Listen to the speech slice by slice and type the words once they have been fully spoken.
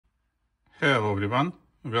Hello everyone,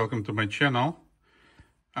 welcome to my channel.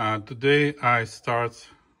 Today I start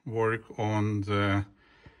work on the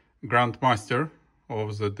Grandmaster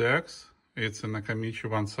of the DEX. It's a Nakamichi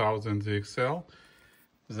 1000ZXL.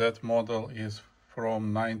 That model is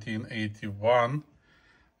from 1981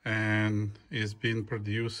 and is being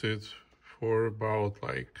produced for about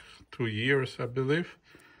like 2 years, I believe.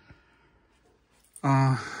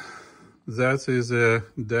 That is a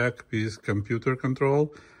deck with computer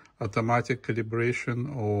control, automatic calibration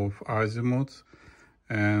of azimuth,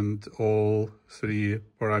 and all three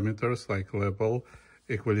parameters like level,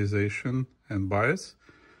 equalization, and bias.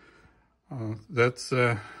 That's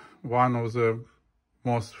one of the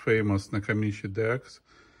most famous Nakamichi decks,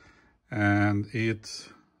 and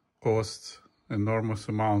it costs enormous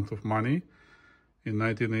amount of money. In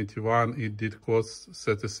 1981, it did cost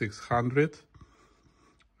 $3,600.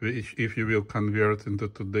 Which, if you will convert into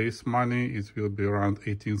today's money, it will be around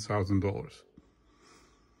 $18,000.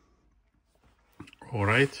 All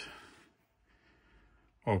right.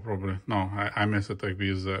 Or probably, no, I messed it up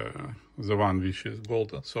with the one which is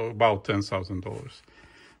golden. So about $10,000.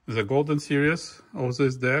 The golden series of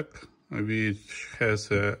this deck, which has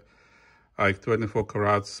a like 24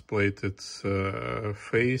 karats plated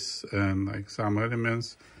face and like some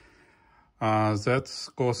elements, that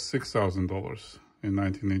costs $6,000. In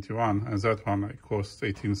 1981, and that one like cost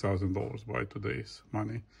 $18,000 by today's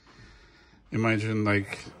money. Imagine,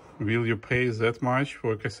 like, will you pay that much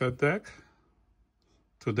for a cassette deck?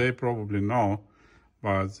 Today probably no,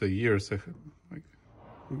 but the years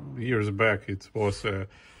back it was a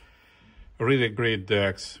really great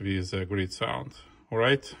decks with a great sound. All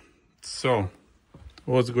right, so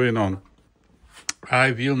what's going on?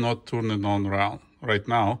 I will not turn it on right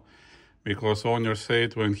now because owner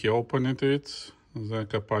said when he opened it, the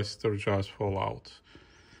capacitor just fall out.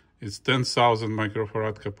 It's 10,000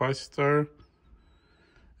 microfarad capacitor,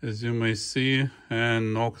 as you may see,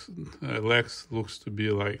 and legs looks to be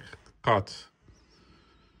like cut.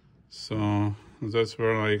 So that's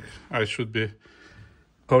where like I should be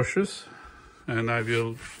cautious, and I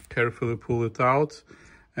will carefully pull it out,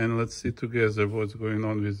 and let's see together what's going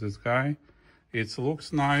on with this guy. It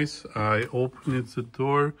looks nice. I opened the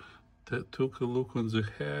door, took a look on the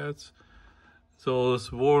heads. So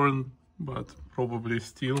it's worn, but probably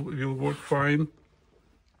still will work fine,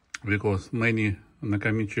 because many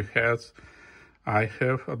Nakamichi heads I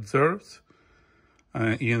have observed,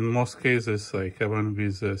 in most cases, like even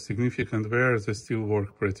with significant wear, they still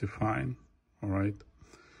work pretty fine. All right.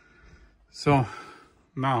 So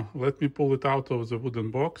now let me pull it out of the wooden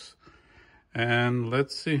box, and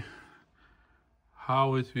let's see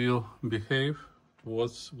how it will behave.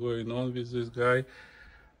 What's going on with this guy?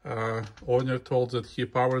 Owner told that he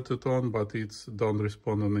powered it on, but it don't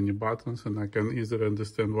respond on any buttons, and I can easily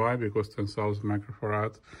understand why, because 10,000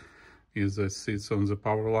 microfarad is sits on the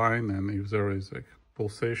power line, and if there is like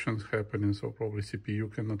pulsations happening, so probably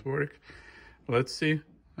CPU cannot work. Let's see,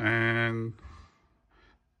 and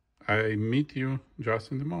I meet you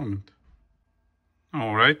just in a moment.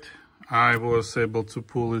 All right, I was able to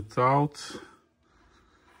pull it out.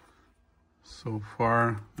 So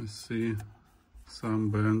far, let's see. Some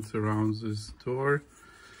bends around this door.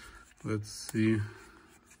 Let's see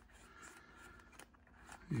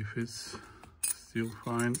if it's still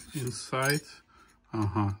fine inside.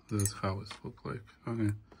 That's how it looks like.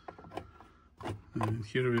 Okay. And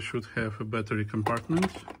here we should have a battery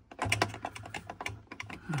compartment.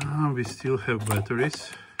 We still have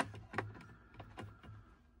batteries.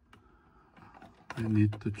 I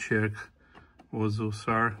need to check what those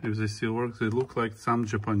are, if they still work. They look like some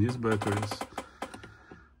Japanese batteries.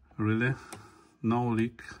 Really, no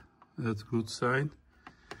leak, that's good sign.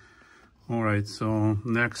 All right, so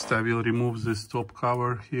next I will remove this top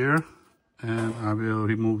cover here, and I will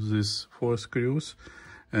remove these 4 screws,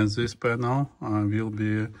 and this panel I will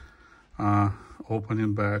be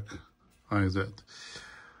opening back like that.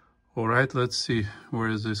 All right, let's see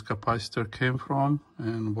where this capacitor came from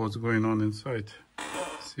and what's going on inside.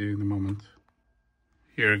 See you in a moment.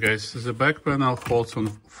 Here guys, the back panel holds on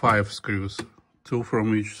 5 screws. 2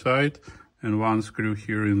 from each side and 1 screw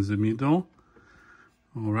here in the middle.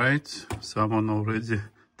 All right, someone already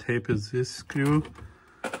taped this screw,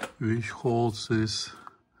 which holds this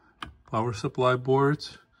power supply board.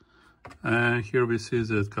 And here we see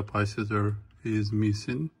that capacitor is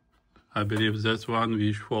missing. I believe that's one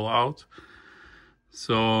which fall out.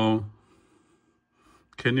 So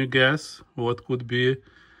can you guess what could be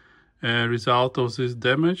a result of this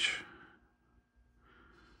damage?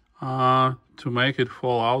 To make it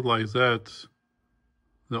fall out like that,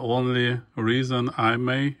 the only reason I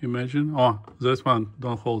may imagine, oh, this one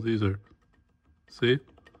don't hold either. See?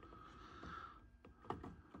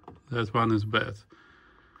 That one is bad.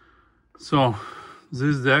 So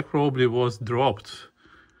this deck probably was dropped.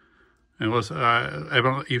 It was,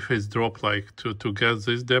 even if it's dropped, like to get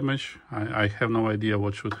this damage, I have no idea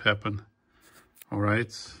what should happen. All right.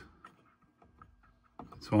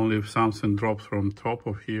 It's only if something drops from top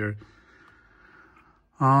of here.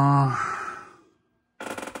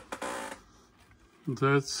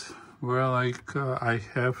 That's where like I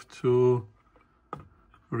have to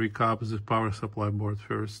recap the power supply board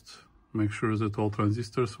first. Make sure that all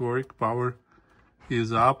transistors work, power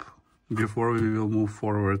is up before we will move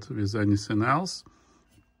forward with anything else.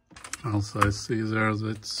 Also, I see there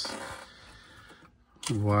that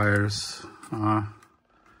wires are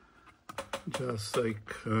just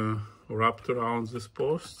like wrapped around this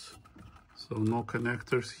post. So no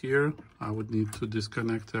connectors here. I would need to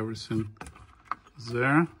disconnect everything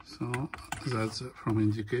there. So that's from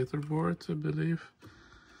indicator board, I believe.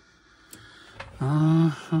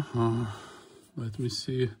 Let me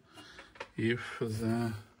see if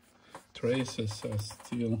the traces are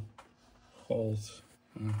still hold.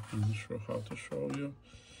 I'm not sure how to show you.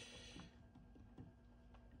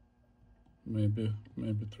 Maybe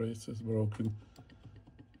trace is broken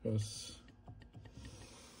because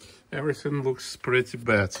everything looks pretty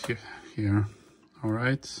bad here. All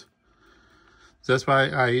right. That's why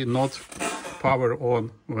I not power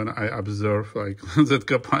on when I observe like that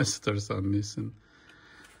capacitors are missing.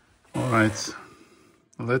 All right.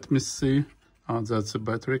 Let me see. Oh, that's a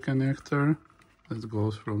battery connector that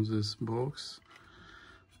goes from this box.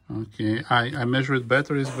 Okay, I measured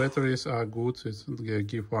batteries. Batteries are good. It's they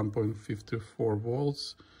give 1.54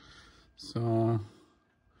 volts. So,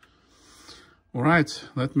 all right.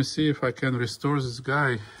 Let me see if I can restore this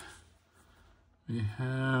guy. We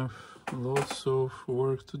have lots of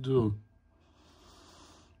work to do.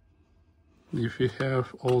 If we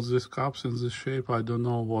have all these cups in this shape, I don't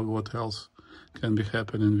know what else can be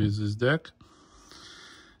happening with this deck.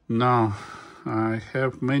 Now, I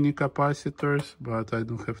have many capacitors, but I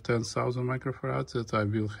don't have 10,000 microfarads that I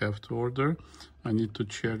will have to order. I need to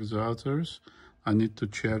check the others. I need to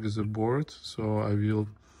check the board, so I will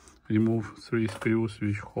remove 3 screws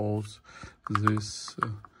which holds this.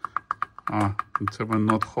 It will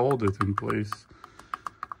not hold it in place.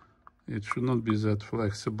 It should not be that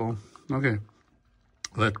flexible. Okay,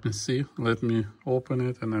 let me see. Let me open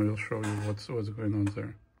it and I will show you what's going on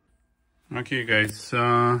there. Okay, guys.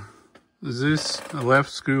 This left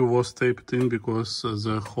screw was taped in because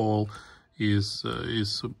the hole is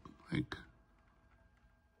like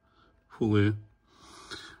fully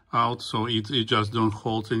out, so it just don't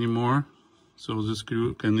hold anymore. So the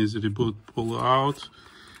screw can easily pull out.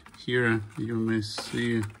 Here you may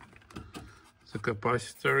see the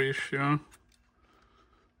capacitor issue.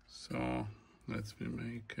 So let me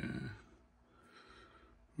make a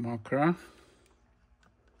macro.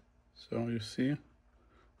 So you see,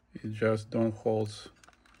 it just don't hold.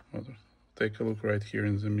 Take a look right here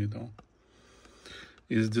in the middle.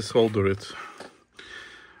 Is desoldered.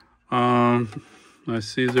 I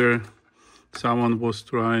see there someone was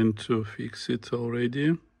trying to fix it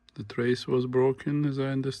already. The trace was broken, as I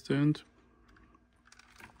understand.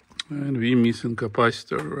 And we missing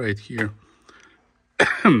capacitor right here.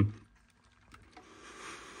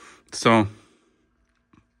 So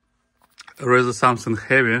rather something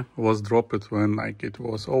heavy was dropped when like it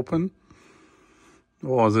was open,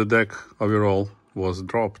 or the deck overall was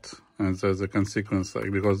dropped, and that's a consequence, like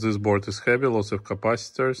because this board is heavy, lots of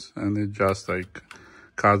capacitors, and it just like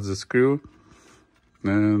cuts the screw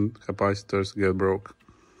and capacitors get broke.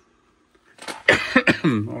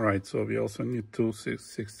 All right, so we also need two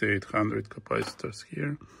 6800 capacitors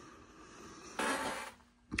here.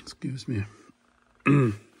 Excuse me.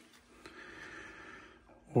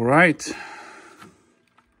 All right,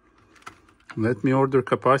 let me order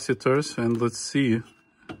capacitors and let's see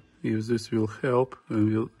if this will help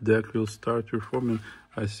and deck will start performing.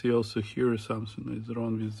 I see also here something is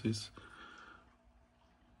wrong with this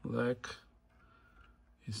leg.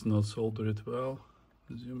 It's not soldered well,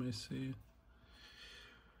 as you may see.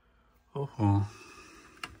 Oh,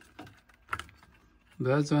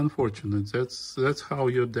 that's unfortunate. That's how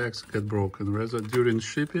your decks get broken, whether during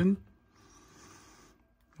shipping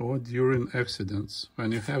or during accidents,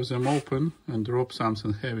 when you have them open and drop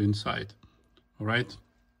something heavy inside. All right.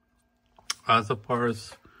 Other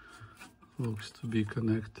parts looks to be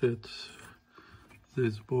connected.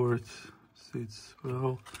 This board sits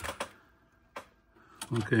well.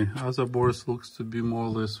 Okay, other boards looks to be more or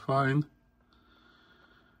less fine,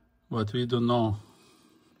 but we don't know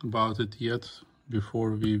about it yet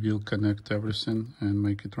before we will connect everything and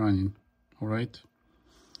make it running. All right.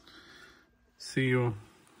 See you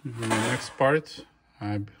in the next part.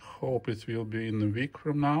 I hope it will be in a week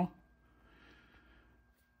from now.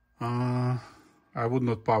 I would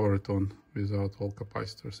not power it on without all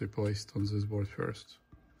capacitors replaced on this board first.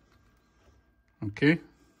 Okay,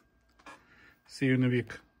 see you in a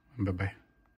week. Bye bye.